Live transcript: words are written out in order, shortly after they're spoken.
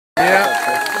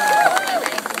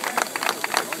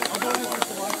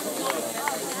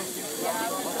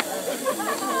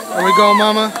to go,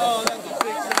 Mama.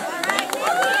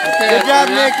 Okay, good job,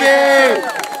 Nikki.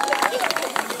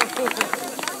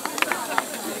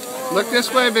 Look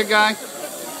this way, big guy.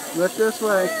 Look this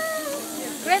way.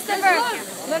 Christopher,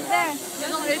 look there.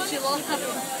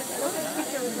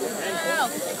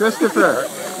 Christopher.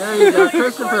 There you go,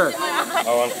 Christopher.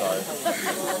 Oh, I'm sorry.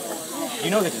 You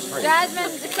know this is free.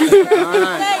 Jasmine. All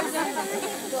right.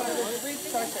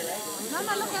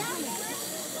 Mama, look at me.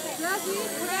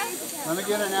 Let me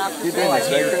get an apple.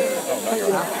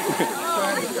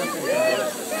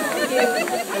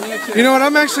 You know what?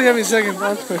 I'm actually having second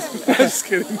thoughts. I'm just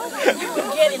kidding.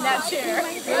 Get in that chair.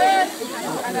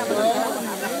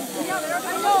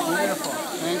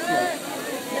 Thank you.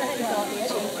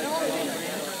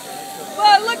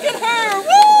 Well, look at her.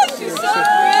 Woo! She's so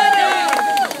pretty.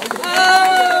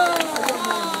 Oh.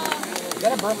 Is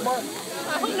that a birthmark?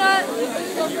 I'm not.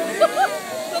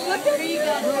 Look at you.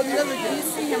 You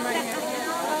see him right here.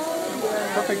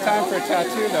 Perfect time for a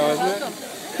tattoo, though, isn't it?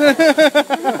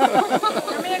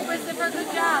 Come here, Christopher. Good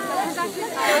job.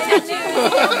 Tattoo.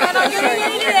 I don't get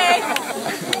any today.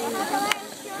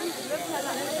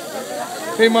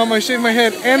 Hey, Mom, I shaved my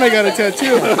head and I got a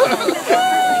tattoo.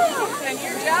 And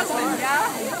you're Jasmine, yeah?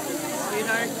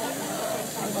 Sweetheart.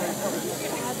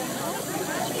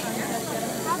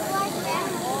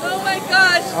 Oh my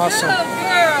gosh. Awesome. Good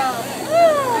girl.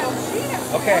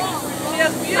 Okay. She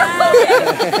has beautiful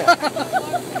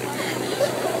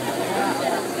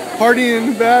Party in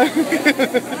the back. Where's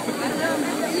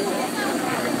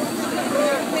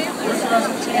the rest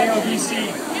of TAOBC?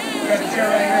 You got a chair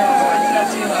right here. Let's that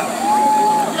team up.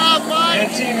 And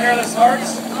Team Hairless Hearts,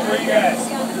 where are you guys?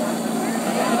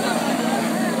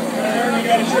 Right there, you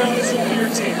got to trail this one to your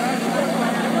team.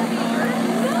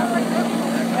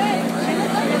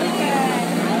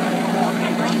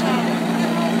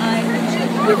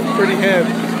 You have a pretty head.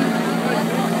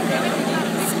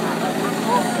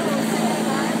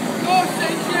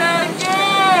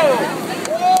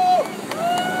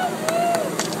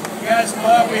 You guys come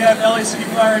up, we have LA City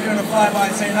Fire doing a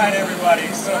flyby saying hi to everybody.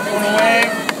 So if you want to wave.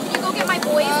 Can you go get my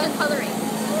boys the coloring?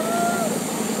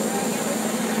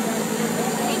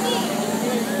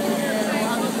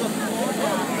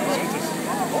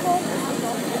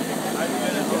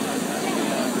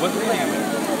 What grade are you in?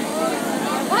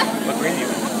 What? What grade are you in?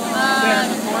 I'm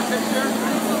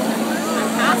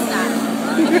past that.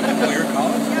 Oh, you're in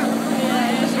college?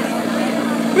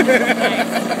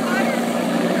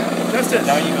 Justin,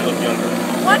 now you look younger.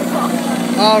 Wonderful.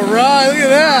 All right, look at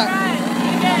that.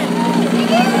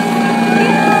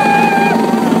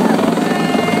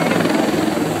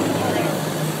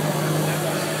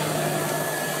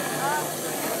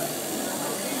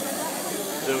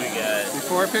 So we got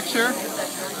Before picture. she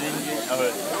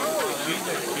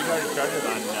already started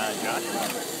on Joshua.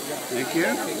 Thank you.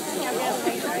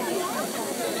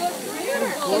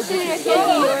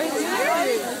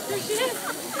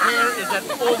 Hair is an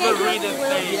overrated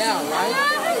thing. Yeah, right?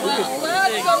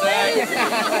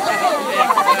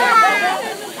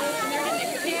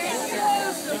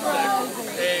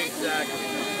 Exactly.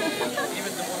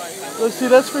 Even the one I Let's see,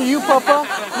 that's for you, Papa.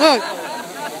 Look.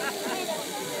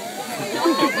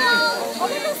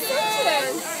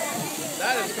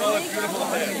 that is called a beautiful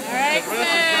head. All right, good.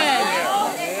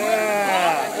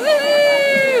 Yeah.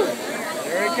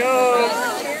 There it goes.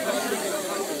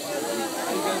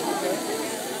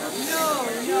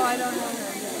 No, I don't know.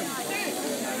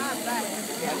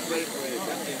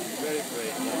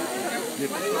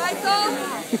 Michael?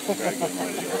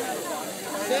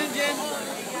 Sinjin,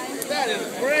 that is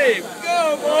brave. Go,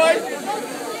 boy.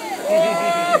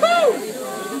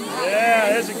 Yeah,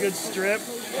 that's a good strip.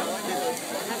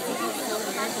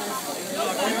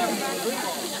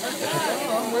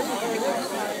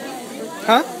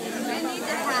 Huh?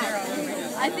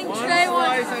 I think Trey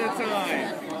wants. At a time.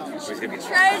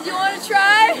 Trey, do you want to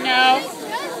try? No.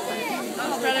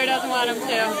 His brother doesn't want him to.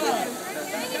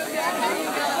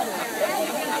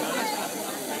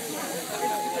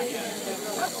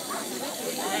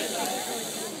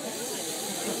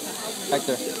 Back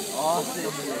there.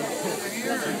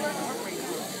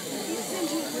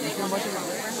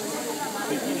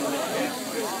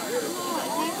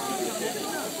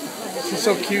 She's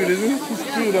so cute, isn't he? She's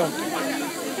cute, huh?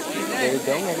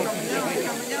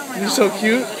 You're so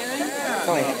cute.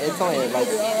 It's only like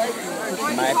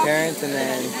my parents and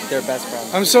then their best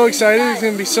friends. I'm so excited. It's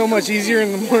going to be so much easier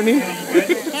in the morning.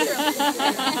 It's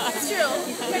true.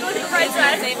 Look at the right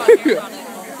side.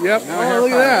 Yep. Oh,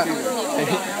 look at that.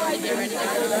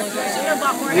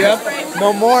 Yep.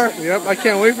 No more. Yep. I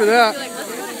can't wait for that.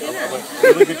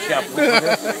 Really good shampoo.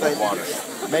 Water.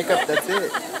 Makeup, that's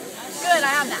it. Good, I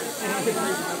have that.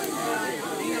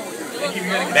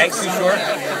 Thanks, too short.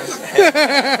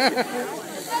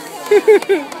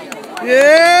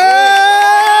 Yeah!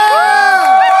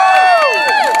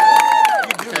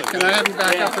 Okay, can I have him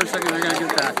back up for a second? I gotta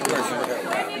get back.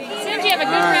 Seems you have a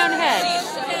good round head.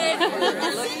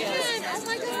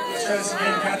 Let's try this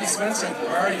again. Kathy Spencer,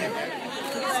 where are you?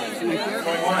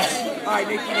 Going once. All right,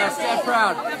 Nick, you now stand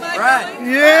proud. All right.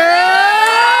 Yeah!